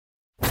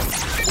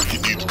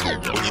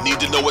you need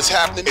to know what's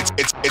happening,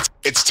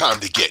 it's time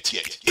to get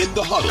in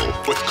the huddle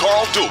with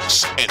Carl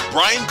Dukes and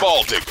Brian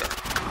Baldinger.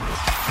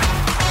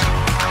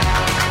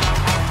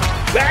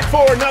 Back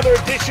for another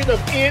edition of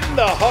In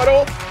the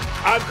Huddle.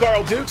 I'm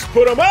Carl Dukes.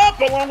 Put them up,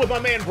 along with my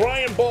man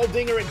Brian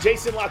Baldinger, and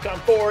Jason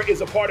LaConfort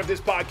is a part of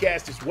this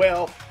podcast as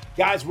well.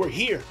 Guys, we're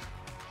here.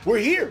 We're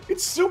here.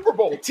 It's Super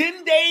Bowl.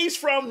 10 days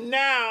from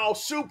now,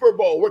 Super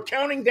Bowl. We're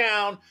counting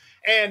down,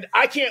 and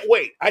I can't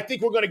wait. I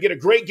think we're going to get a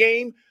great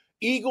game.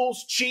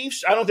 Eagles,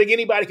 Chiefs. I don't think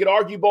anybody could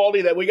argue,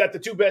 Baldy, that we got the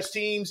two best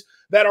teams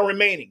that are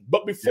remaining.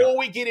 But before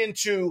we get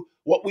into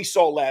what we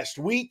saw last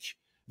week,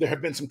 there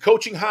have been some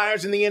coaching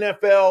hires in the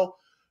NFL.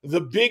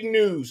 The big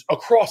news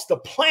across the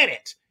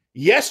planet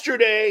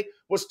yesterday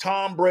was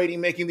Tom Brady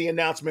making the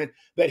announcement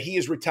that he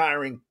is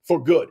retiring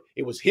for good.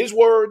 It was his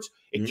words.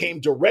 It came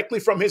directly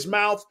from his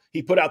mouth.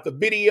 He put out the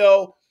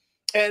video.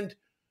 And,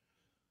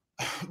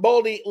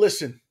 Baldy,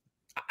 listen,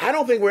 I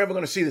don't think we're ever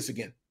going to see this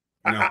again.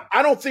 No.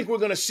 I don't think we're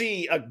going to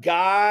see a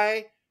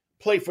guy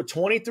play for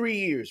 23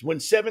 years, win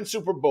 7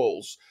 Super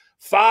Bowls,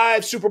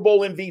 5 Super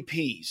Bowl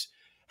MVPs,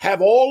 have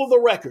all of the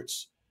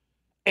records,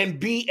 and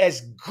be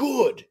as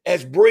good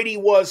as Brady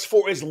was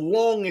for as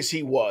long as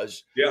he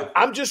was. Yeah.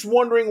 I'm just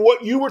wondering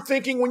what you were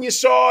thinking when you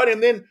saw it,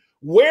 and then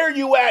where are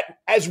you at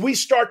as we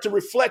start to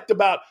reflect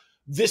about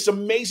this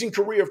amazing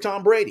career of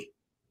Tom Brady?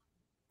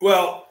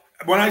 Well,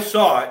 when I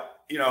saw it,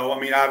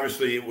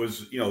 obviously it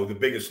was, the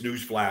biggest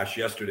news flash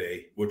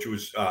yesterday, which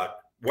was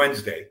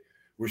Wednesday.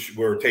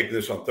 We're taping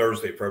this on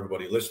Thursday for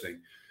everybody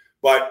listening.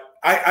 But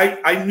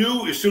I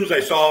knew as soon as I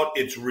saw it,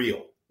 it's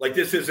real. Like,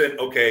 this isn't,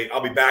 okay,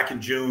 I'll be back in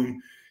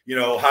June,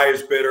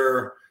 highest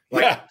bidder.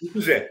 This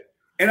is it.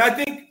 And I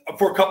think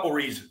for a couple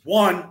reasons.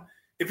 One,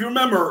 if you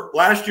remember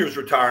last year's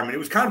retirement, it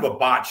was kind of a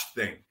botched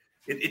thing.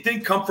 It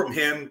didn't come from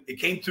him. It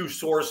came through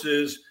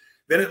sources.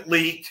 Then it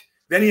leaked.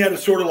 Then he had to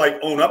sort of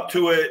own up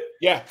to it.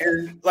 Yeah.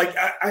 And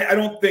I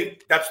don't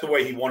think that's the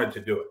way he wanted to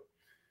do it.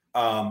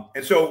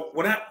 And so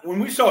when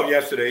we saw it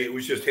yesterday, it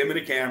was just him and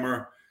a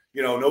camera,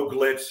 no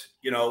glitz,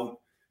 no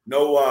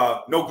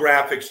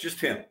graphics, just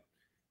him.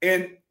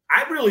 And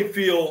I really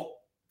feel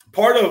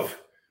part of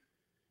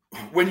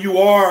when you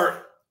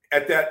are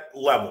at that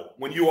level,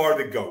 when you are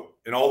the GOAT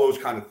and all those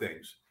kind of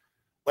things,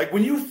 like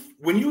when you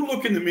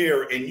look in the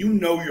mirror and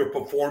your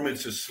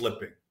performance is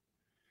slipping,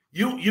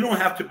 you don't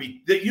have to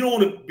be, you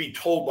don't want to be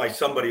told by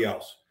somebody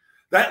else.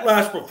 That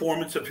last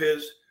performance of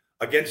his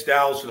against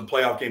Dallas in the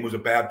playoff game was a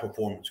bad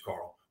performance,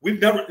 Carl. We've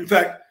never, in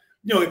fact,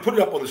 they put it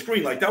up on the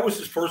screen. That was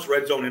his first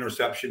red zone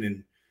interception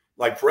in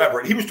forever.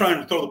 And he was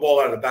trying to throw the ball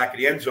out of the back of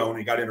the end zone and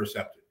he got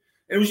intercepted.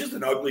 And it was just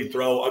an ugly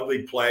throw,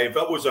 ugly play. If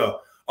that was a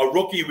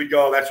rookie, we'd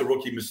go, oh, that's a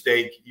rookie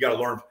mistake. You got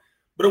to learn.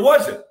 But it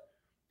wasn't.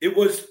 It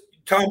was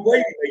Tom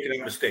Brady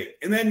making a mistake.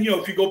 And then,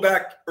 if you go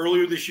back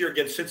earlier this year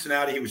against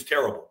Cincinnati, he was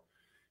terrible.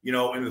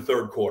 In the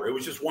third quarter. It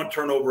was just one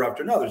turnover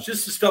after another. It's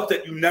just the stuff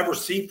that you never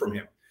see from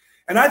him.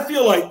 And I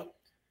feel like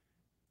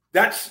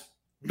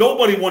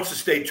nobody wants to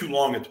stay too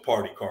long at the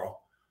party,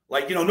 Carl.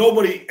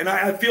 Nobody, and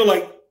I feel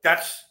like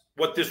that's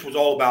what this was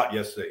all about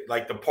yesterday.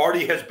 The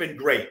party has been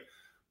great.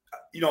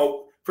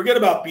 Forget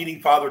about beating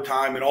Father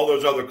Time and all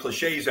those other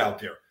cliches out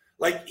there.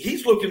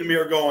 He's looking in the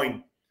mirror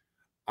going,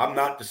 I'm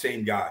not the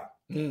same guy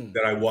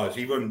that I was.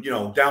 Even,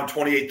 down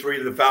 28-3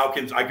 to the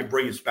Falcons, I could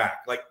bring us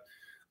back.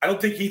 I don't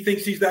think he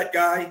thinks he's that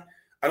guy.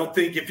 I don't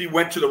think if he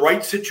went to the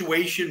right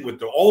situation with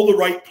all the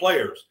right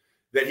players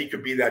that he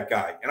could be that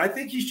guy. And I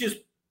think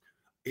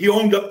he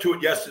owned up to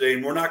it yesterday,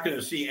 and we're not going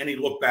to see any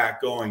look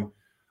back going,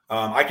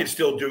 I can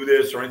still do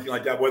this or anything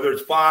like that, whether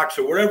it's Fox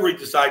or wherever he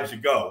decides to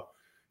go.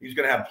 He's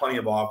going to have plenty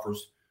of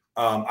offers.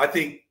 I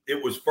think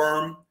it was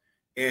firm,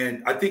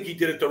 and I think he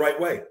did it the right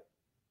way.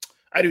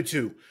 I do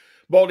too.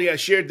 Baldy, I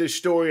shared this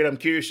story, and I'm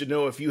curious to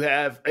know if you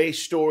have a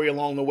story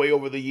along the way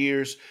over the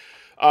years.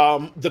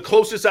 The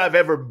closest I've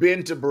ever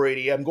been to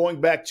Brady, I'm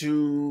going back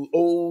to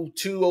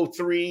 2002,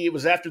 03. It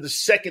was after the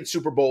second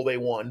Super Bowl they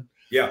won.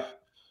 Yeah.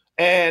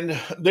 And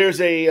there's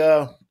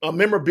a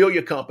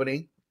memorabilia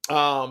company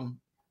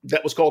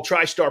that was called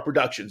TriStar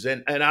Productions.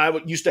 And I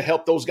used to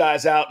help those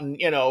guys out and,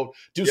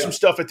 do some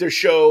stuff at their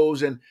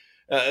shows. And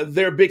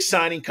they're a big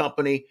signing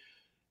company.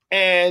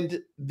 And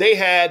they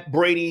had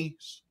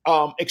Brady's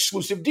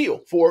exclusive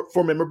deal for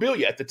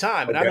memorabilia at the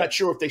time. And I'm not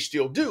sure if they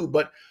still do,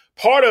 but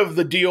part of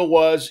the deal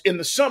was in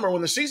the summer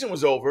when the season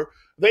was over,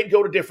 they'd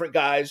go to different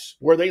guys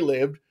where they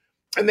lived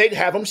and they'd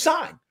have them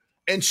sign.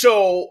 And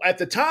so at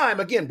the time,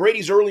 again,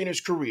 Brady's early in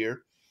his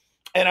career.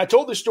 And I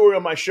told this story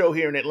on my show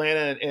here in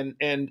Atlanta,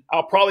 and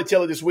I'll probably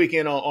tell it this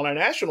weekend on our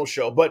national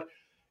show. But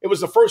it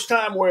was the first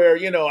time where,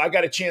 I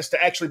got a chance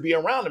to actually be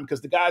around him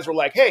because the guys were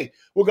like, hey,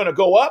 we're going to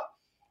go up.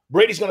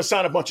 Brady's going to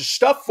sign a bunch of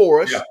stuff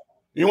for us. Yeah.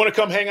 You want to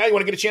come hang out? You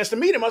want to get a chance to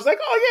meet him? I was like,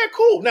 oh, yeah,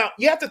 cool. Now,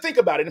 you have to think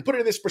about it and put it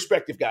in this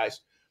perspective,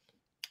 guys.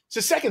 It's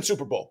his second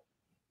Super Bowl.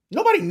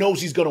 Nobody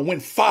knows he's going to win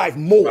 5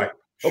 more, right.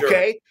 Sure.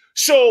 Okay?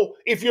 So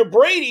if you're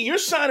Brady, you're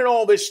signing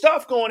all this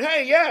stuff going,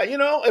 hey, yeah,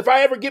 if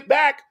I ever get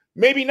back,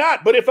 maybe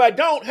not. But if I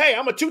don't, hey,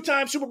 I'm a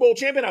 2-time Super Bowl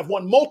champion. I've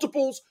won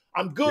multiples.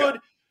 I'm good. Yeah.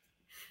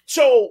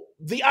 So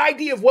the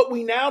idea of what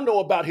we now know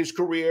about his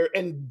career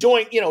and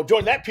during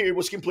that period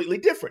was completely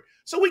different.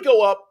 So we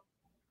go up,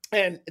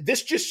 and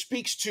this just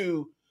speaks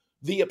to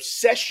the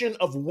obsession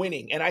of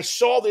winning. And I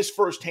saw this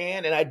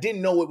firsthand, and I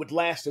didn't know it would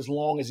last as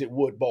long as it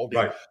would, Baldy.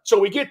 Right. So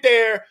we get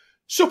there,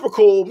 super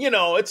cool.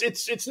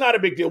 It's not a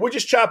big deal. We're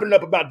just chopping it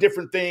up about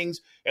different things.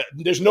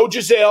 There's no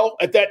Giselle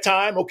at that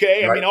time,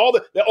 okay? Right. I mean,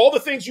 all the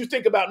things you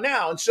think about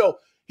now. And so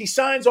he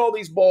signs all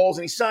these balls,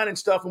 and he's signing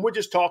stuff, and we're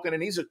just talking,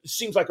 and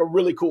seems like a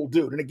really cool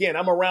dude. And again,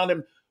 I'm around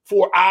him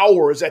for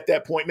hours at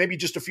that point, maybe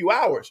just a few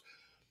hours.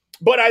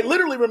 But I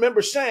literally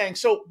remember saying,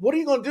 so what are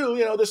you going to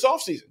do, this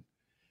offseason?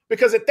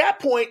 Because at that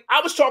point, I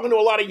was talking to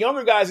a lot of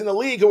younger guys in the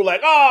league who were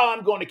like, oh,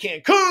 I'm going to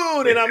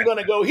Cancun, and I'm going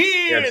to go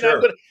here, and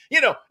I'm going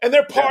to, and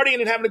they're partying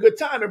and having a good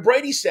time. And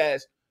Brady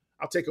says,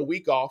 I'll take a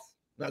week off,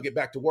 and I'll get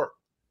back to work.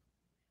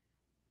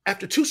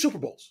 After 2 Super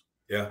Bowls.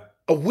 Yeah.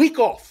 A week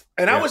off.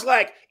 And I was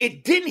like,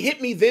 it didn't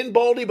hit me then,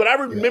 Baldy, but I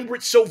remember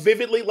it so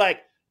vividly, like,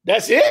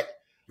 that's it?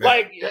 Yeah.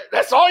 Like,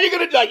 that's all you're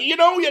going to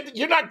do.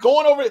 You're not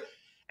going over it.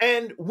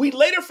 And we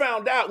later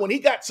found out when he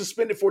got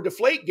suspended for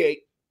Deflategate,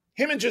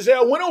 him and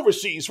Giselle went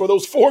overseas for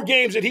those 4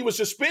 games that he was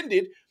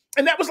suspended.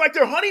 And that was like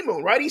their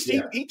honeymoon, right?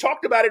 He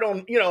talked about it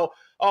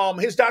on,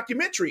 his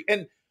documentary.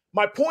 And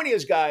my point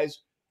is, guys,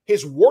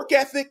 his work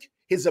ethic,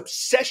 his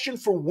obsession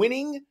for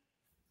winning,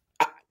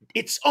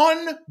 it's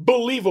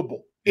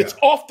unbelievable. It's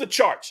off the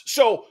charts.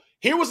 So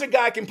here was a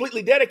guy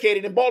completely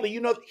dedicated. And Baldy,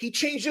 he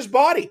changed his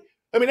body.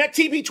 I mean, that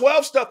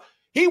TB12 stuff,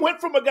 he went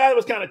from a guy that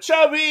was kind of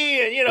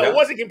chubby and,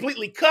 wasn't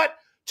completely cut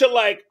to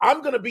like, I'm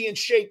going to be in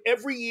shape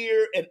every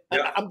year and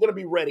I'm going to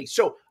be ready.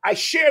 So I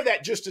share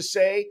that just to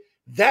say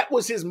that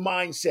was his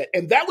mindset.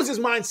 And that was his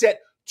mindset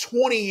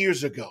 20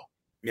 years ago.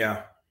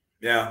 Yeah.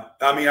 Yeah.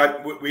 I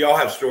mean, we all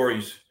have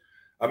stories.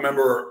 I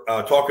remember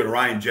talking to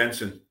Ryan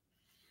Jensen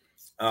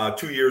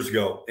 2 years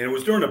ago, and it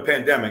was during the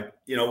pandemic,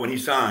 when he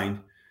signed.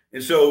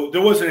 And so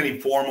there wasn't any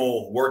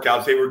formal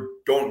workouts. They were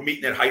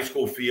meeting at high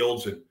school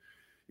fields and,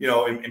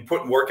 and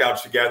putting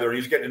workouts together. And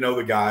he's getting to know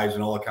the guys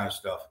and all that kind of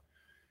stuff.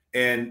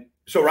 And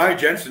so Ryan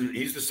Jensen,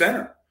 he's the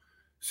center.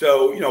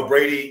 So,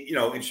 Brady,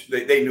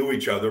 they knew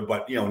each other,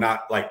 but,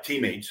 not like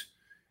teammates.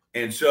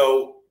 And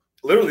so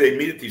literally they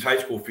meet at these high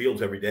school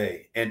fields every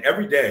day. And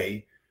every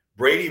day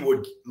Brady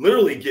would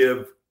literally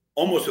give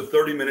almost a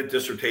 30-minute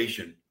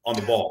dissertation on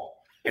the ball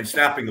and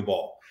snapping the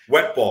ball,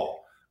 wet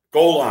ball,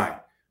 goal line,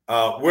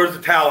 where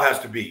the towel has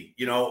to be,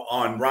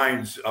 on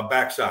Ryan's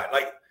backside.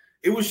 Like,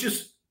 it was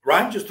just,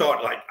 Ryan just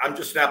thought, like, I'm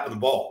just snapping the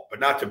ball, but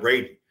not to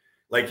Brady.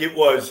 Like, it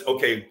was,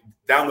 okay,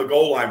 down the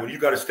goal line, when you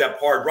got to step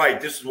hard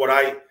right, this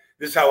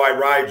is how I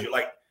ride you.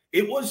 Like,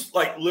 it was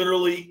like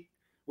literally,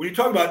 when you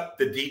talk about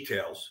the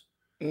details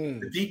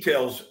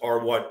are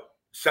what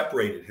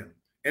separated him.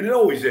 And it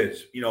always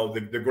is,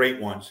 the great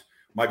ones,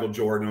 Michael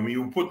Jordan. I mean,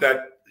 you put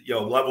that,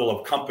 level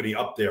of company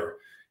up there.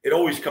 It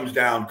always comes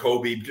down,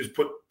 Kobe, just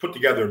put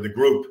together the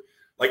group.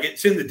 Like,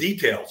 it's in the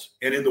details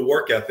and in the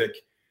work ethic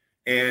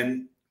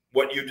and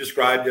what you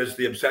described as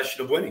the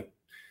obsession of winning.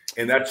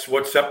 And that's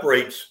what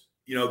separates,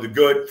 the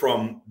good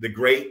from the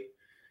great.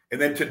 And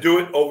then to do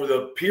it over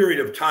the period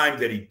of time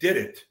that he did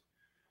it,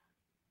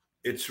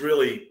 it's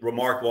really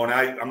remarkable. And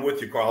I'm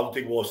with you, Carl. I don't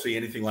think we'll see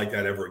anything like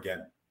that ever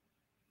again.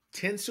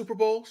 10 Super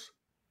Bowls?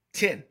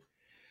 10.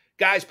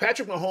 Guys,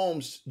 Patrick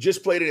Mahomes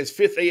just played in his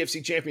 5th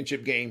AFC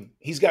Championship game.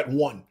 He's got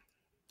 1.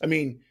 I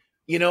mean,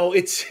 he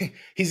was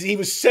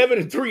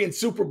 7-3 in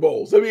Super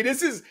Bowls. I mean,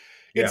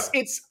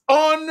 it's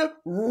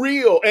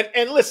unreal.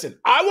 And listen,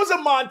 I was a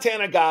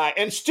Montana guy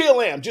and still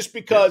am, just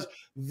because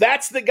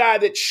that's the guy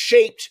that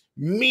shaped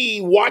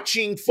me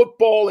watching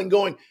football and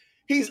going,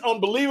 he's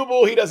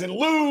unbelievable. He doesn't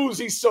lose.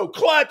 He's so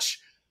clutch.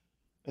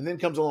 And then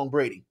comes along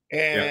Brady.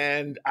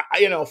 And,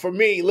 for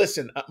me,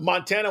 listen,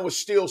 Montana was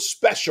still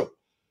special.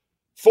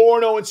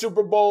 4-0 in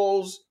Super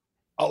Bowls,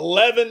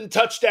 11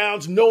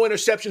 touchdowns, no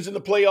interceptions in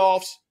the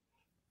playoffs.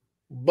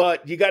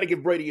 But you got to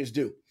give Brady his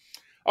due.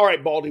 All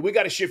right, Baldy, we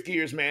got to shift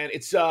gears, man.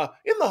 It's In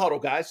the Huddle,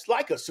 guys.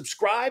 Like us,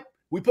 subscribe.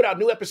 We put out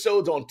new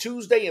episodes on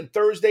Tuesday and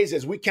Thursdays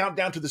as we count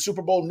down to the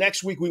Super Bowl.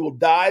 Next week, we will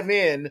dive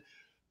in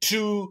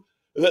to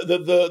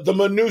the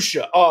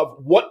minutia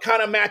of what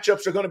kind of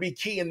matchups are going to be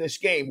key in this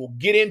game. We'll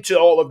get into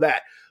all of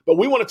that. But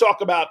we want to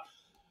talk about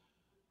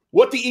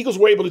what the Eagles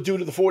were able to do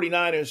to the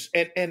 49ers.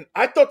 And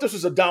I thought this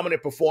was a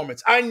dominant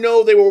performance. I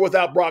know they were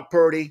without Brock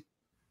Purdy,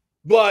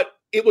 but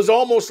it was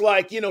almost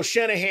like,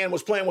 Shanahan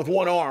was playing with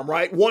one arm,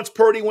 right? Once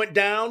Purdy went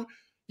down,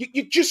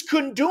 you just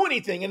couldn't do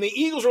anything. And the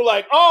Eagles were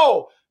like,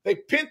 they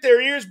pinned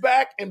their ears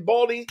back, and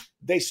Baldy,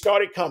 they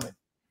started coming.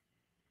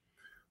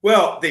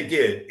 Well, they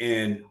did.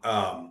 And,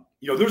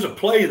 there's a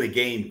play in the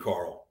game,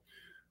 Carl,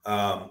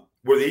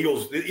 where the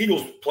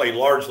Eagles play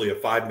largely a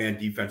 5-man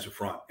defensive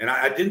front. And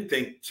I didn't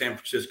think San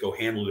Francisco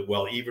handled it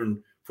well,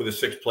 even for the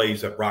 6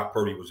 plays that Brock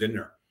Purdy was in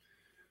there.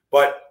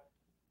 But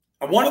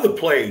on one of the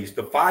plays,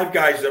 the 5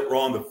 guys that were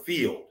on the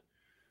field,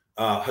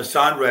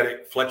 Hassan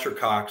Reddick, Fletcher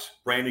Cox,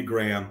 Brandon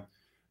Graham,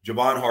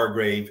 Javon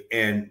Hargrave,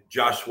 and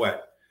Josh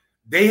Sweat,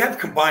 they have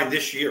combined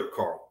this year,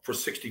 Carl, for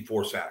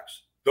 64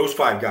 sacks. Those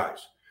 5 guys.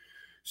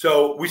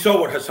 So we saw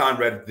what Hassan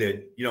Reddick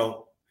did. You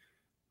know,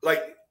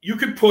 like you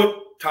could put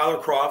Tyler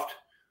Kroft,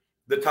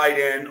 the tight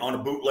end, on a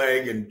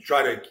bootleg and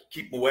try to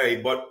keep him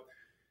away. But,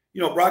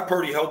 you know, Brock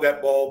Purdy held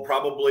that ball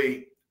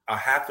probably a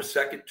half a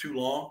second too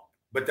long,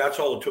 but that's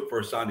all it took for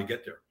Hassan to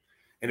get there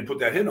and to put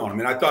that hit on him.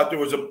 And I thought there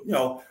was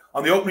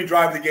on the opening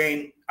drive of the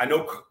game, I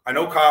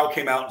know Kyle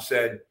came out and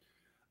said,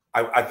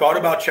 I thought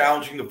about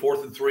challenging the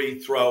 4th and 3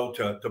 throw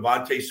to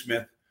Devontae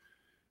Smith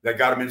that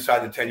got him inside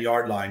the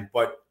 10-yard line,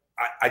 but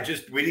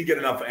we didn't get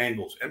enough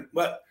angles.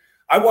 But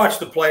I watched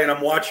the play, and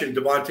I'm watching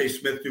Devontae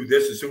Smith do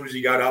this as soon as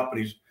he got up,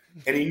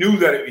 and he knew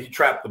that he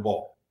trapped the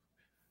ball.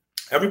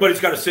 Everybody's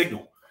got a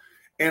signal.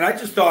 And I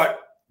just thought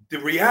the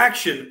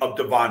reaction of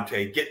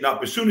Devontae getting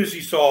up as soon as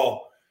he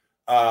saw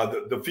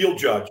the field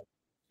judge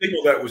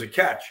signal that it was a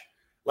catch,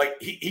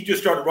 like he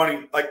just started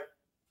running like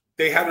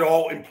they had it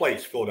all in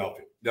place,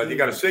 Philadelphia. They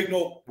got a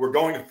signal. We're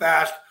going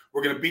fast.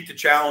 We're going to beat the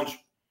challenge.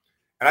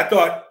 And I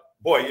thought,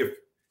 boy,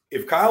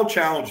 if Kyle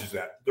challenges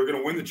that, they're going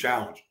to win the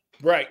challenge.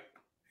 Right.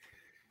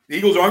 The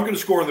Eagles aren't going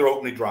to score in their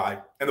opening drive.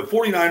 And the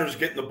 49ers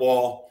getting the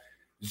ball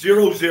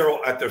 0-0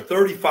 at their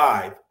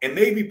 35. And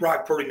maybe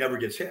Brock Purdy never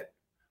gets hit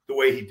the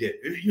way he did.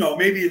 You know,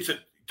 maybe it's a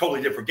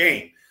totally different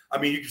game. I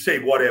mean, you can say,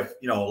 what if,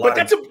 you know, but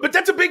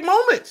that's a big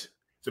moment.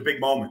 It's a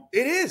big moment.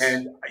 It is.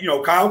 And, you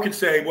know, Kyle can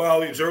say,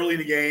 well, he was early in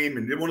the game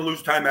and didn't want to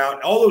lose timeout.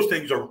 All those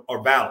things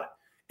are valid,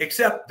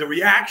 except the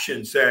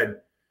reaction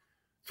said,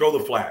 throw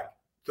the flag.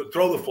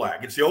 Throw the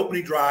flag. It's the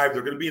opening drive.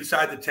 They're going to be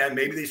inside the 10.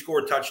 Maybe they score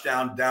a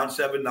touchdown, down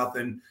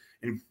 7-0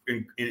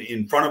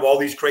 in front of all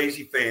these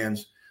crazy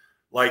fans.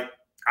 Like,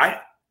 I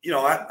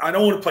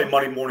don't want to play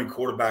Monday morning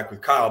quarterback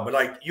with Kyle, but,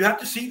 like, you have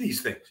to see these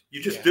things.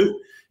 You just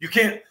do. You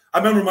can't – I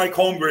remember Mike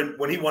Holmgren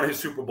when he won his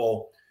Super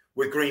Bowl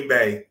with Green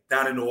Bay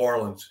down in New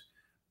Orleans.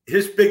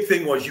 His big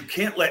thing was you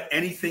can't let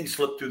anything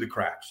slip through the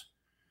cracks,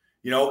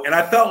 you know? And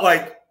I felt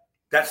like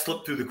that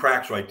slipped through the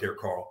cracks right there,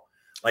 Carl.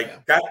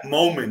 Like that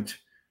moment,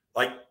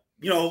 like,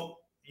 you know,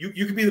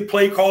 you could be the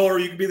play caller,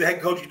 you could be the head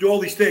coach, you do all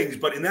these things,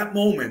 but in that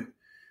moment,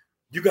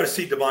 you got to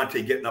see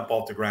Devontae getting up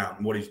off the ground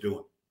and what he's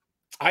doing.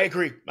 I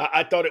agree.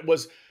 I thought it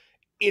was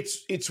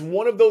it's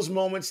one of those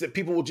moments that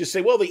people will just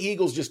say, well, the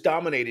Eagles just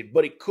dominated,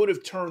 but it could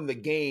have turned the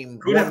game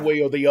one way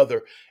or the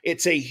other.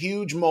 It's a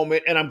huge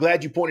moment, and I'm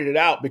glad you pointed it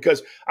out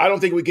because I don't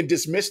think we can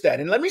dismiss that.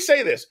 And let me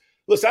say this.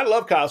 Listen, I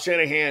love Kyle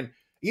Shanahan.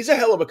 He's a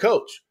hell of a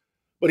coach,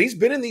 but he's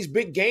been in these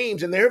big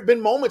games, and there have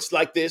been moments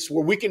like this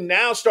where we can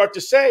now start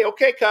to say,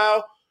 okay,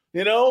 Kyle,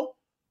 you know,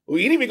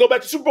 we can even go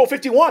back to Super Bowl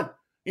 51,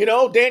 you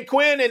know, Dan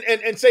Quinn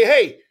and say,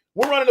 hey,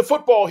 we're running the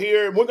football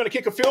here, and we're going to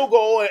kick a field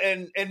goal,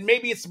 and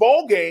maybe it's the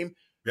ball game.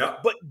 Yeah.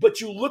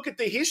 But you look at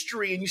the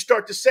history and you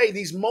start to say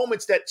these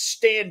moments that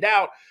stand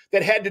out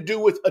that had to do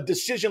with a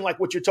decision like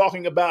what you're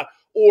talking about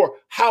or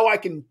how I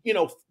can, you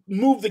know,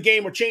 move the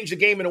game or change the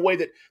game in a way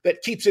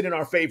that keeps it in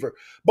our favor.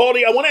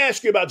 Baldy, I want to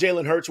ask you about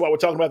Jalen Hurts while we're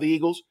talking about the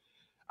Eagles.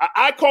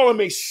 I call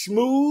him a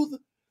smooth,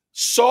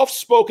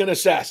 soft-spoken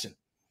assassin.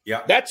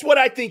 Yeah. That's what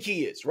I think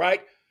he is, right?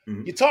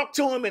 Mm-hmm. You talk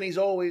to him and he's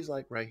always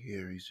like right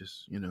here. He's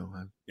just, you know,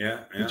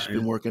 he's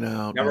been working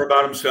out. Never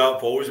about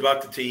himself, always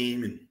about the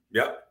team. And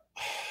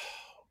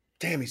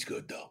damn, he's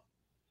good though.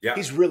 Yeah,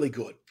 he's really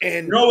good.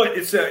 And you know what?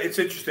 It's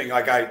interesting.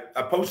 Like I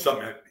posted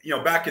something. You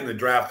know, back in the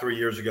draft 3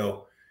 years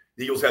ago,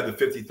 the Eagles had the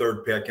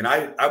 53rd pick, and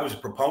I was a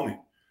proponent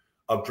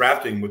of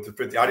drafting with the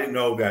 50. I didn't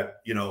know that,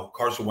 you know,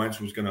 Carson Wentz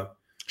was going to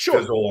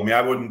fizzle. I mean,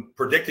 I wasn't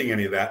predicting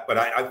any of that, but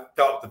I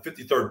felt the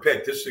 53rd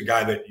pick. This is a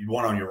guy that you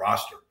want on your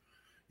roster.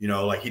 You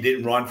know, like he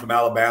didn't run from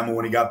Alabama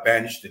when he got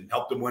benched and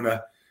helped them win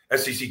a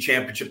SEC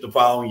championship the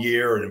following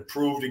year and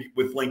improved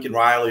with Lincoln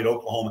Riley at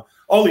Oklahoma.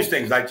 All these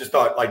things, I just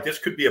thought, like, this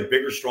could be a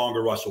bigger,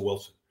 stronger Russell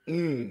Wilson.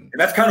 And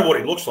that's kind of what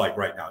he looks like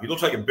right now. He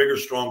looks like a bigger,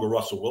 stronger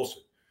Russell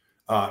Wilson.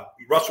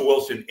 Russell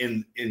Wilson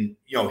in you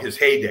know, his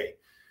heyday.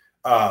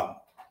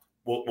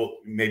 Well,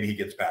 maybe he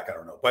gets back. I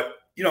don't know. But,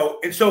 you know,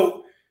 and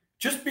so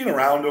just being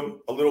around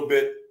him a little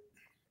bit,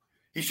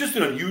 he's just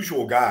an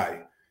unusual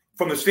guy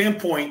from the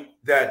standpoint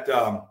that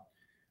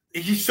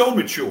he's so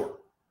mature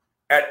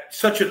at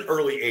such an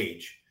early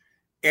age.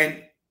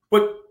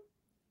 But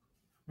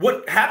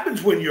what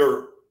happens when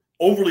you're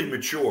overly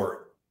mature,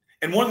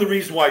 and one of the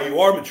reasons why you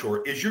are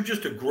mature is you're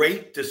just a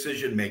great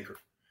decision maker.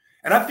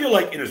 And I feel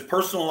like in his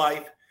personal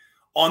life,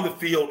 on the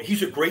field,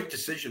 he's a great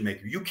decision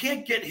maker. You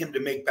can't get him to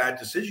make bad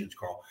decisions,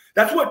 Carl.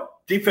 That's what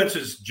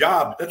defense's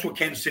job, that's what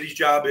Kansas City's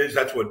job is.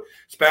 That's what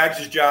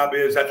Spags' job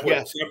is. That's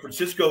what San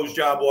Francisco's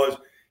job was,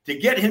 to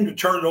get him to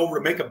turn it over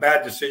to make a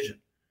bad decision.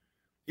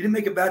 He didn't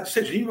make a bad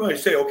decision. He didn't really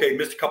say, okay,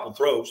 missed a couple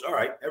throws. All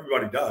right,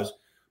 everybody does.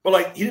 But,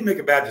 like, he didn't make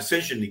a bad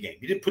decision in the game.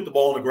 He didn't put the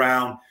ball on the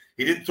ground.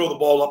 He didn't throw the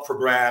ball up for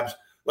grabs.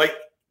 Like,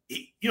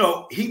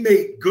 he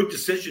made good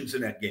decisions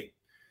in that game.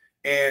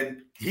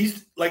 And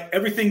he's like,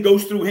 everything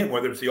goes through him,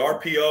 whether it's the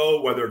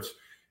RPO, whether it's,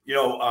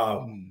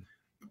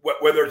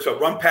 whether it's a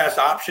run pass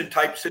option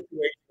type situation,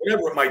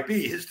 whatever it might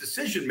be, his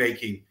decision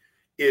making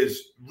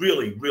is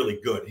really,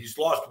 really good. He's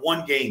lost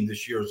one game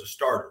this year as a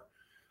starter.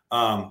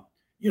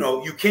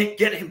 You can't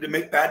get him to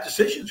make bad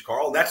decisions,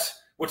 Carl. That's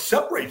what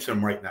separates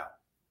him right now.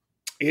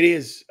 It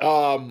is.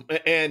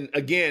 And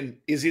again,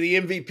 is he the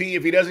MVP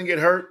if he doesn't get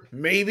hurt?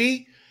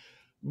 Maybe.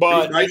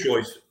 But my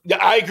choice.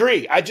 I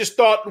agree. I just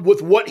thought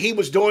with what he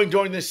was doing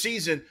during this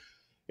season,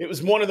 it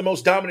was one of the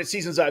most dominant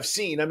seasons I've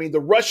seen. I mean, the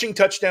rushing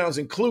touchdowns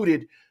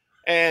included,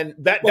 and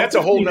that's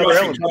a whole nother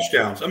element.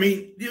 Touchdowns. I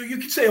mean, you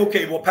could say,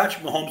 okay, well,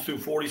 Patrick Mahomes threw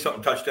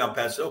 40-something touchdown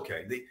passes.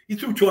 Okay, he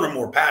threw 200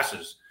 more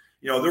passes.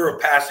 They're a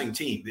passing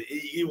team. The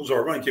Eagles are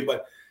a running team.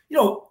 But,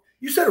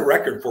 you set a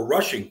record for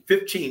rushing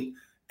 15.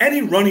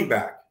 Any running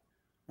back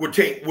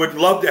would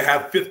love to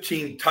have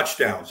 15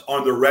 touchdowns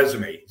on their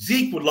resume.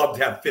 Zeke would love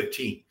to have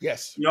 15.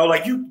 Yes.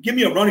 You give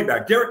me a running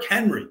back. Derrick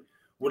Henry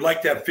would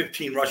like to have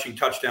 15 rushing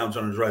touchdowns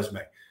on his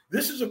resume.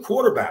 This is a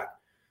quarterback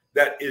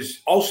that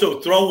is also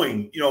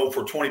throwing,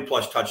 for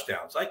 20-plus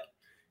touchdowns. Like,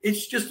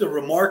 it's just a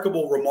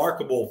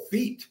remarkable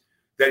feat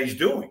that he's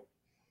doing.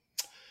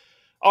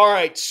 All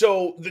right,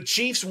 so the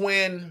Chiefs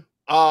win.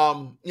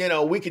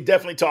 We could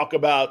definitely talk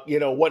about,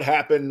 what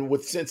happened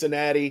with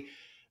Cincinnati,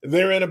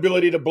 their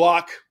inability to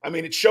block. I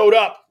mean, it showed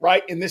up,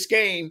 right, in this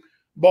game,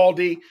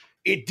 Baldy.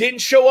 It didn't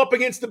show up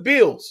against the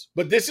Bills,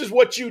 but this is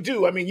what you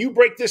do. I mean, you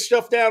break this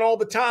stuff down all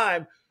the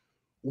time.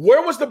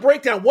 Where was the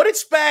breakdown? What did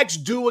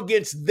Spags do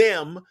against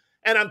them?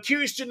 And I'm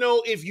curious to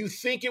know if you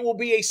think it will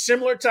be a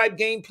similar type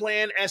game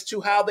plan as to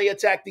how they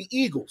attack the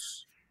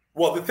Eagles.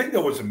 Well, the thing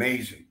that was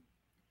amazing,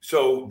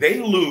 so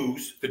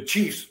the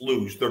Chiefs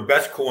lose their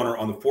best corner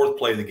on the fourth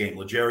play of the game,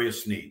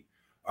 L'Jarius Sneed.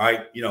 All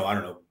right, I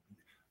don't know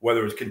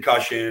whether it's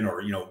concussion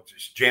or,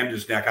 just jammed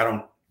his neck. I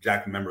don't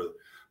exactly remember.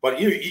 But,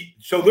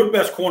 so their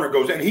best corner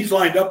goes in. He's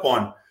lined up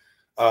on,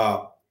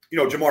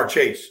 Jamar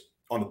Chase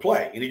on the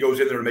play. And he goes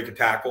in there to make a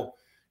tackle,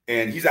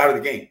 and he's out of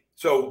the game.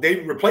 So they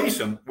replace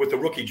him with the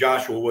rookie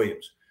Joshua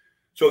Williams.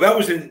 So that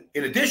was in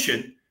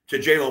addition to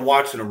Jalen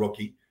Watson, a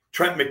rookie,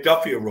 Trent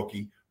McDuffie, a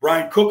rookie,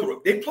 Brian Cook, a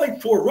rookie. They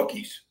played 4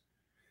 rookies.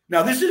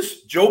 Now, this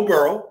is Joe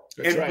Burrow,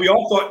 and right. We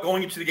all thought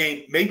going into the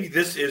game, maybe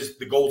this is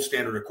the gold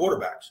standard of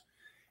quarterbacks.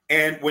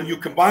 And when you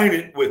combine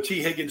it with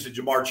T. Higgins and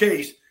Jamar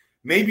Chase,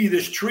 maybe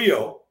this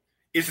trio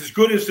is as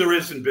good as there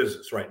is in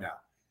business right now.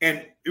 And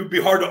it would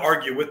be hard to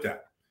argue with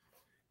that.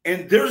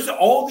 And there's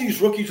all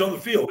these rookies on the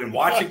field, and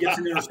Watson gets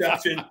an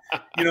interception,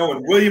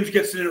 and Williams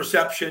gets an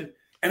interception.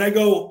 And I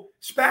go,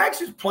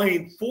 Spags is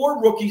playing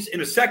 4 rookies in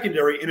a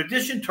secondary, in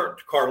addition to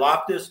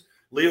Karlaftis,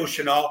 Leo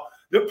Chenal.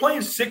 They're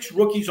playing 6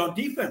 rookies on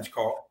defense,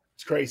 Carl.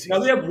 It's crazy. Now,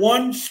 they have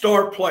 1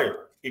 star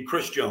player in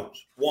Chris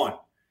Jones, 1.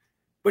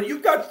 But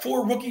you've got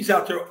 4 rookies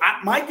out there.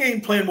 My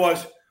game plan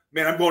was,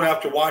 man, I'm going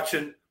after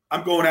Watson.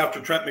 I'm going after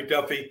Trent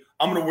McDuffie.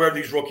 I'm going to wear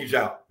these rookies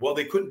out. Well,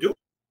 they couldn't do it.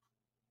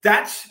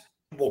 That's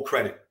full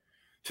credit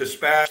to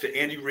Spags, to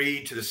Andy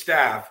Reid, to the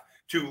staff,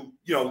 to,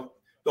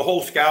 the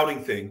whole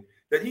scouting thing,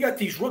 that you got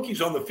these rookies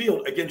on the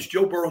field against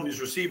Joe Burrow and these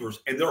receivers,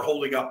 and they're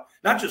holding up.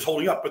 Not just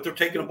holding up, but they're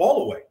taking the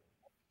ball away.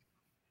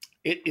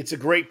 It's a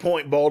great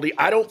point, Baldy.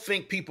 I don't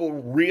think people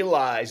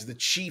realize the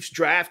Chiefs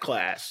draft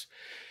class.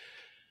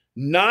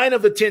 9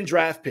 of the 10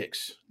 draft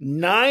picks,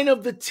 9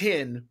 of the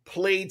 10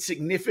 played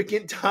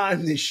significant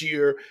time this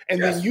year. And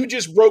Yes. Then you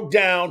just broke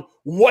down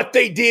what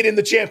they did in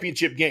the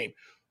championship game.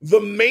 The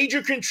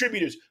major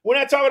contributors. We're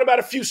not talking about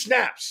a few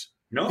snaps.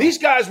 No. These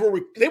guys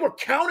were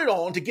counted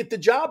on to get the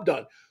job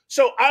done.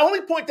 So I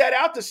only point that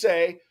out to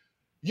say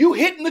you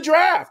hit in the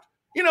draft.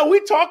 You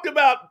can talk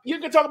about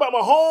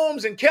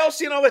Mahomes and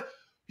Kelsey and all that.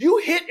 You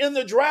hit in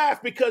the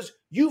draft because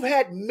you've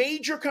had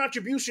major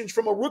contributions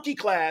from a rookie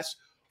class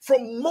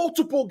from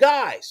multiple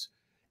guys.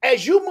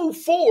 As you move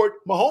forward,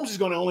 Mahomes is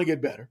going to only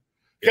get better.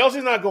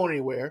 Kelsey's not going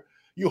anywhere.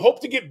 You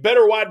hope to get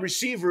better wide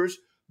receivers,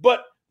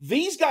 but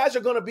these guys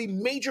are going to be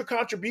major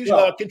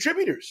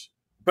contributors.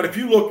 But if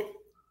you look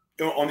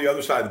on the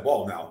other side of the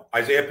ball now,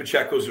 Isaiah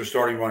Pacheco is their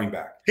starting running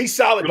back. He's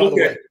solid, by the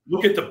way.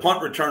 Look at the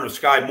punt return of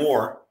Sky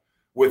Moore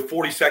with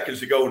 40 seconds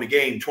to go in the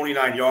game,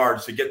 29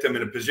 yards to get them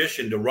in a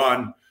position to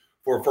run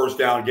for a first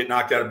down and get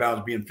knocked out of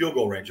bounds, be in field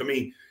goal range. I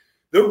mean,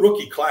 their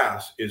rookie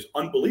class is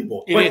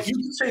unbelievable. You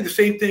can say the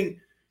same thing,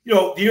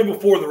 the year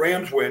before the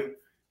Rams win,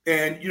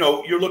 and,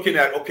 you're looking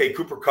at, okay,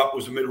 Cooper Kupp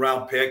was a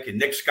mid-round pick, and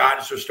Nick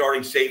Scott is their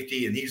starting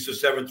safety, and he's the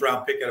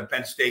 7th-round pick out of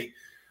Penn State.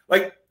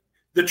 Like,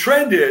 the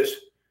trend is,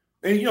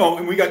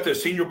 and we got the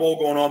Senior Bowl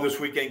going on this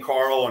weekend,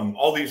 Carl, and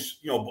all these,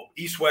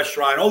 East-West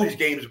Shrine, all these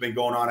games have been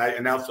going on. I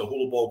announced the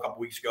Hula Bowl a couple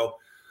weeks ago.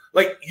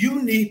 Like,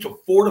 you need to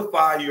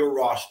fortify your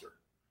roster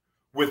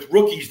with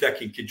rookies that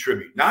can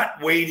contribute, not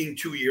waiting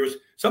 2 years.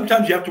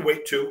 Sometimes you have to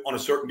wait 2 on a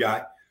certain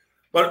guy.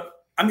 But,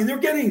 I mean, they're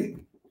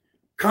getting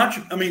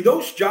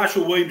those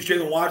Joshua Williams,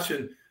 Jalen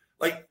Watson,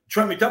 like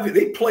Trent McDuffie,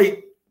 they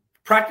played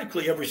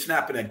practically every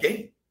snap in that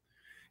game.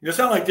 It's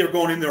not like they're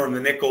going in there on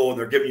the nickel and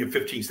they're giving you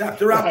 15 snaps.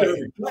 They're out there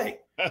every play.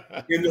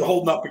 And they're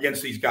holding up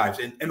against these guys.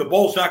 And the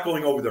ball's not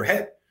going over their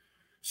head.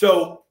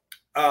 So,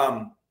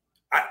 at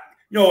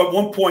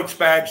one point,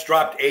 Spags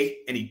dropped 8,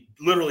 and he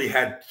literally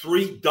had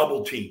 3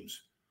 double teams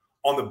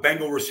on the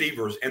Bengal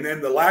receivers. And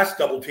then the last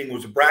double team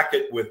was a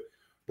bracket with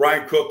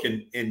Brian Cook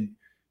and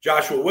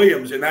Joshua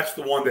Williams. And that's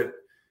the one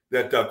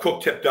that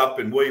Cook tipped up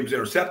and Williams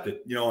intercepted,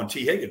 on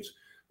T. Higgins.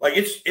 Like,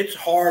 it's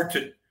hard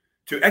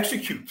to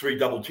execute 3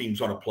 double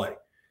teams on a play.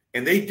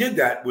 And they did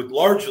that with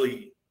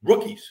largely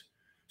rookies.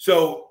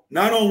 So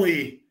not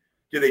only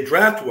did they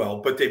draft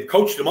well, but they've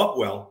coached them up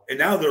well, and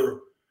now they're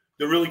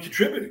really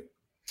contributing.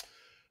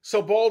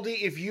 So,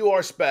 Baldy, if you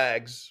are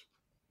Spags,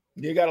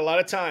 you got a lot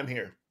of time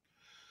here.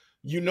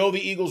 You know the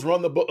Eagles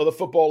run the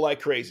football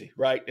like crazy,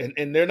 right?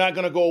 And they're not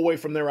going to go away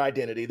from their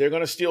identity. They're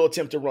going to still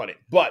attempt to run it.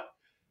 But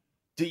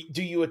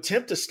do you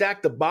attempt to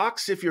stack the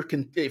box if you're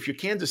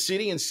Kansas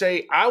City and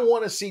say, I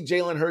want to see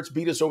Jalen Hurts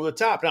beat us over the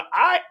top? Now,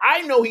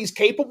 I know he's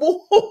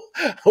capable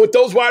with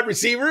those wide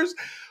receivers,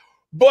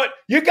 but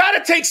you got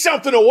to take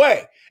something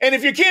away. And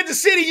if you're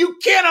Kansas City, you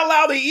can't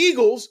allow the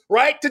Eagles,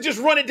 right, to just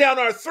run it down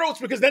our throats,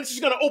 because then it's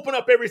just going to open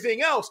up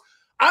everything else.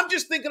 I'm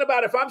just thinking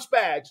about, if I'm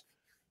Spags,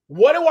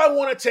 what do I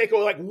want to take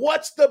away? Like,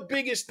 what's the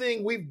biggest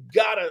thing we've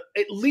got to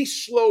at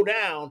least slow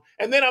down?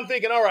 And then I'm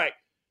thinking, all right,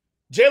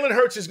 Jalen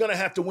Hurts is going to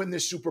have to win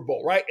this Super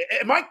Bowl, right?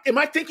 Am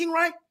I thinking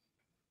right?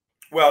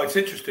 Well, it's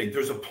interesting.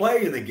 There's a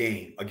play in the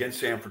game against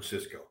San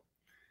Francisco,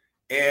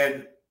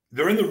 and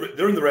they're in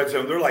the red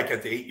zone. They're like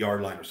at the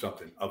 8-yard line or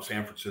something of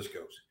San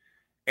Francisco's.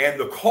 And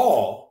the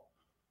call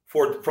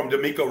from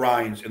DeMeco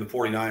Ryans and the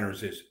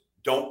 49ers is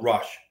don't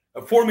rush.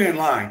 A 4-man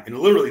line, and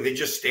literally they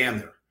just stand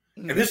there.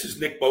 And this is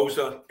Nick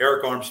Bosa,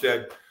 Eric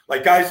Armstead,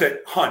 like guys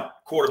that hunt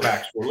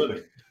quarterbacks for a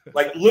living.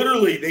 Like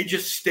literally they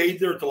just stayed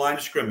there at the line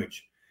of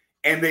scrimmage,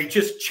 and they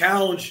just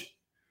challenged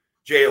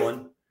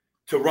Jalen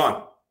to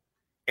run.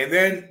 And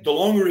then the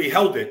longer he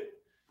held it,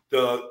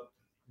 the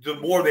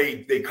more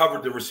they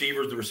covered the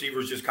receivers. The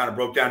receivers just kind of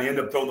broke down. He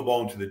ended up throwing the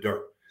ball into the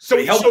dirt. So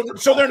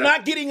they're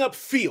not getting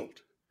upfield.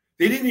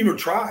 They didn't even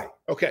try.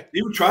 Okay.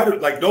 They would try to,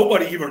 like,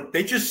 nobody even –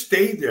 they just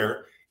stayed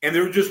there, and they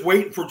were just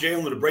waiting for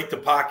Jalen to break the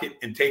pocket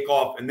and take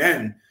off. And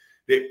then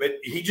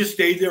he just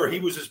stayed there.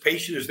 He was as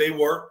patient as they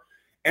were.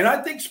 And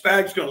I think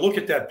Spags going to look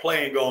at that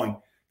play and going,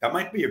 that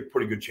might be a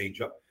pretty good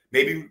changeup.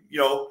 Maybe,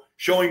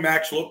 showing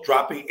Max look,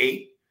 dropping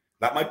 8.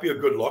 That might be a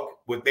good look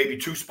with maybe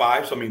 2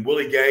 spies. I mean,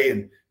 Willie Gay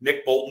and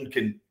Nick Bolton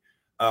can,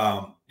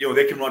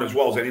 they can run as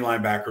well as any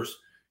linebackers.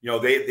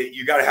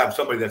 You got to have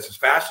somebody that's as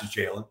fast as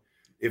Jalen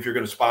if you're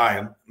going to spy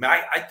him.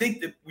 I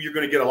think that you're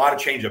going to get a lot of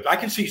changeups. I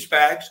can see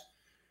Spags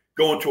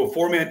going to a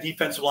 4-man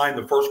defensive line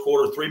in the first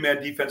quarter,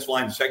 3-man defensive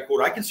line in the second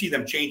quarter. I can see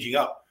them changing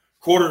up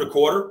quarter to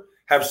quarter,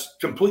 have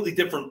completely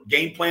different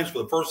game plans for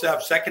the first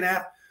half, second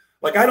half.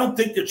 Like, I don't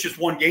think there's just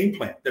one game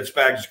plan that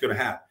Spags is going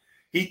to have.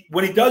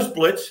 When he does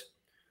blitz,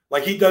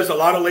 like he does a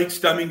lot of late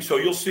stemming. So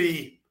you'll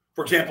see,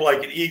 for example,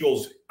 like in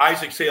Eagles,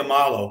 Isaac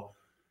Seumalo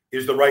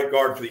is the right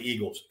guard for the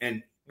Eagles.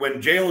 And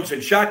when Jalen's in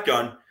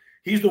shotgun,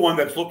 he's the one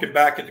that's looking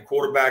back at the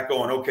quarterback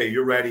going, okay,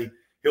 you're ready.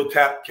 He'll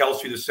tap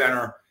Kelsey to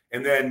center,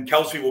 and then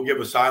Kelsey will give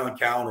a silent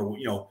count, or,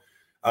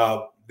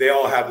 they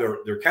all have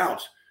their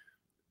counts.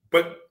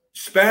 But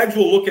Spags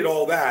will look at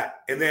all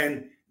that, and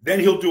then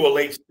he'll do a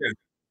late step.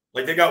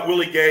 Like they got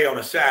Willie Gay on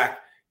a sack,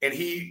 and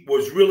he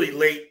was really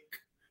late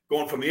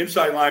going from the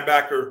inside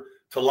linebacker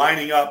to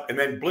lining up and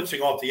then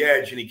blitzing off the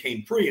edge, and he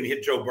came free and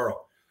hit Joe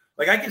Burrow.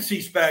 Like, I can see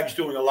Spags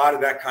doing a lot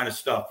of that kind of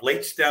stuff,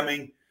 late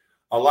stemming,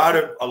 a lot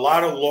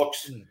of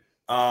looks,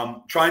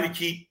 trying to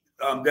keep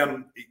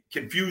them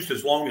confused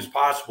as long as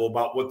possible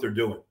about what they're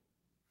doing.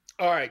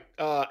 All right.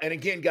 And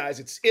again, guys,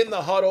 it's In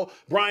the Huddle.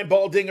 Brian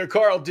Baldinger,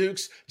 Carl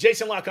Dukes,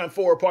 Jason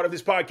Lock-On-4 are part of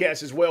this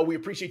podcast as well. We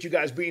appreciate you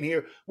guys being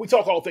here. We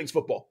talk all things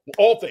football,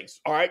 all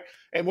things. All right.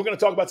 And we're going to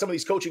talk about some of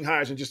these coaching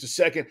hires in just a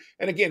second.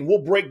 And again,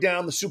 we'll break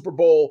down the Super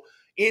Bowl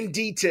in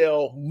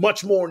detail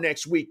much more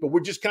next week, but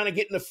we're just kind of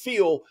getting a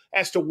feel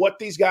as to what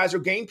these guys are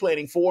game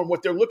planning for and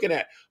what they're looking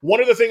at.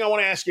 One other thing I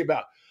want to ask you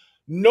about.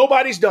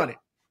 Nobody's done it.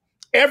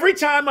 Every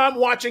time I'm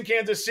watching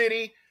Kansas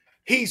City,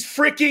 he's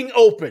freaking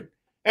open.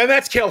 And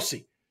that's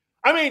Kelsey.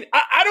 I mean,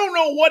 I don't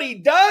know what he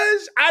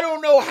does. I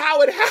don't know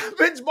how it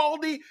happens,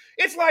 Baldy.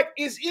 It's like,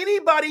 is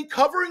anybody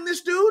covering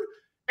this dude?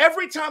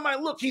 Every time I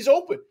look, he's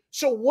open.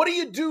 So what do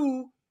you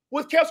do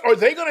with Kelsey? Are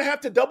they going to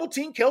have to double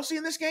team Kelsey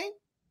in this game?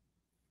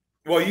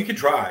 Well, you can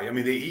try. I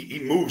mean,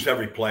 he moves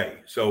every play,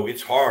 so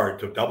it's hard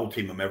to double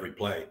team him every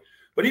play.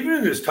 But even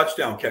in his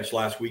touchdown catch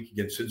last week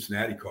against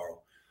Cincinnati,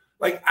 Carl,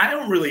 like, I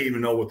don't really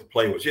even know what the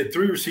play was. He had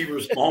 3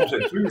 receivers. Mahomes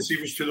had 3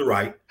 receivers to the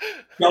right.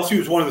 Kelsey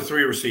was one of the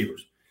 3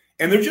 receivers.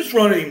 And they're just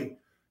running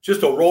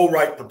just a roll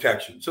right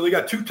protection. So they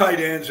got 2 tight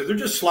ends, and they're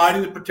just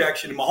sliding the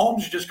protection, and Mahomes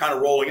is just kind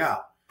of rolling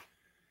out.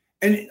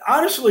 And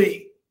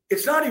honestly,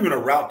 it's not even a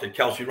route that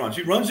Kelsey runs.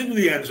 He runs into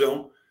the end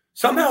zone.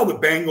 Somehow the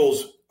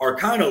Bengals are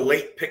kind of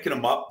late picking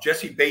him up.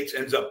 Jesse Bates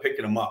ends up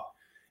picking him up.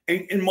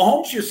 And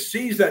Mahomes just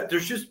sees that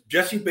there's just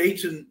Jesse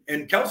Bates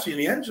and Kelsey in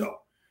the end zone.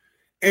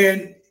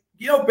 And,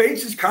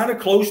 Bates is kind of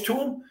close to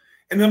him.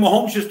 And then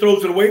Mahomes just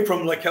throws it away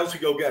from him, like, Kelsey,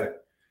 go get it.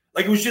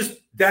 Like, it was just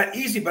that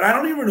easy. But I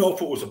don't even know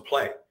if it was a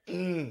play.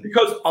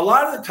 Because a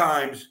lot of the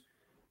times,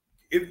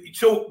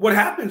 so what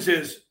happens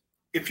is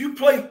if you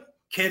play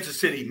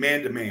Kansas City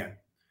man-to-man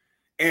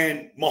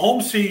and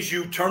Mahomes sees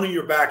you turning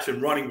your backs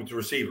and running with the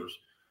receivers,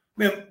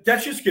 man,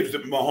 that just gives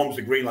Mahomes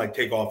the green light,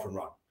 take off and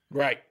run.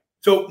 Right.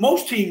 So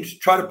most teams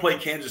try to play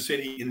Kansas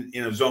City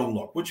in a zone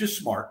look, which is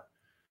smart.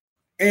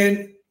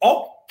 And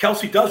all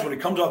Kelsey does when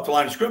it comes off the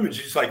line of scrimmage,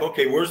 he's like,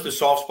 okay, where's the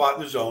soft spot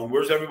in the zone?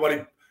 Where's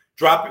everybody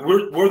dropping?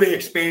 Where are they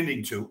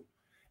expanding to?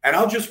 And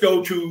I'll just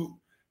go to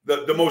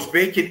the most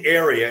vacant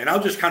area, and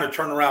I'll just kind of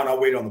turn around. I'll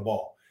wait on the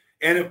ball.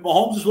 And if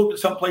Mahomes is looking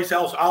someplace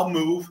else, I'll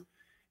move.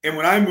 And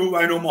when I move,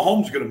 I know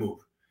Mahomes is going to move.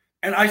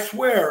 And I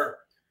swear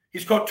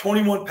he's caught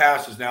 21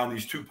 passes now in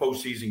these 2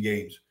 postseason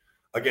games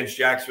against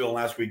Jacksonville and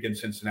last week in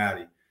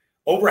Cincinnati.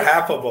 Over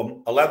half of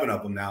them, 11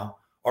 of them now,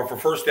 are for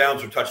first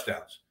downs or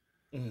touchdowns.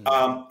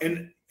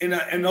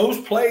 And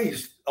those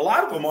plays, a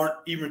lot of them aren't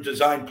even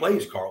designed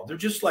plays, Carl. They're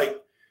just like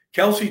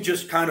Kelsey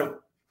just kind of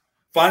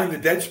finding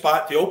the dead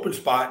spot, the open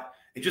spot,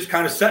 and just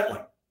kind of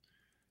settling.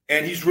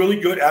 And he's really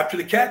good after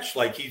the catch.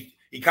 Like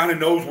he kind of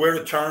knows where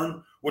to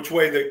turn, which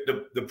way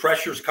the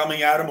pressure's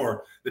coming at him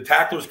or the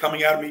tackler's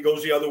coming at him. He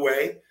goes the other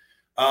way.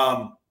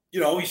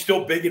 He's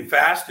still big and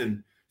fast,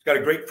 and he's got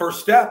a great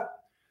first step,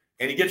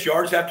 and he gets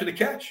yards after the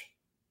catch.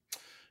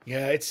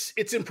 Yeah, it's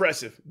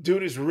impressive.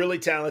 Dude is really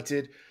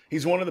talented.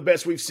 He's one of the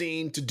best we've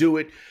seen to do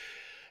it.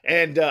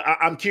 And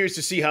I'm curious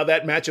to see how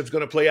that matchup's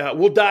going to play out.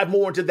 We'll dive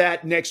more into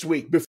that next week.